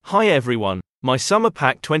Hi everyone, my Summer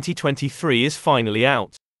Pack 2023 is finally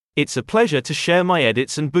out. It's a pleasure to share my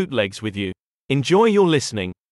edits and bootlegs with you. Enjoy your listening.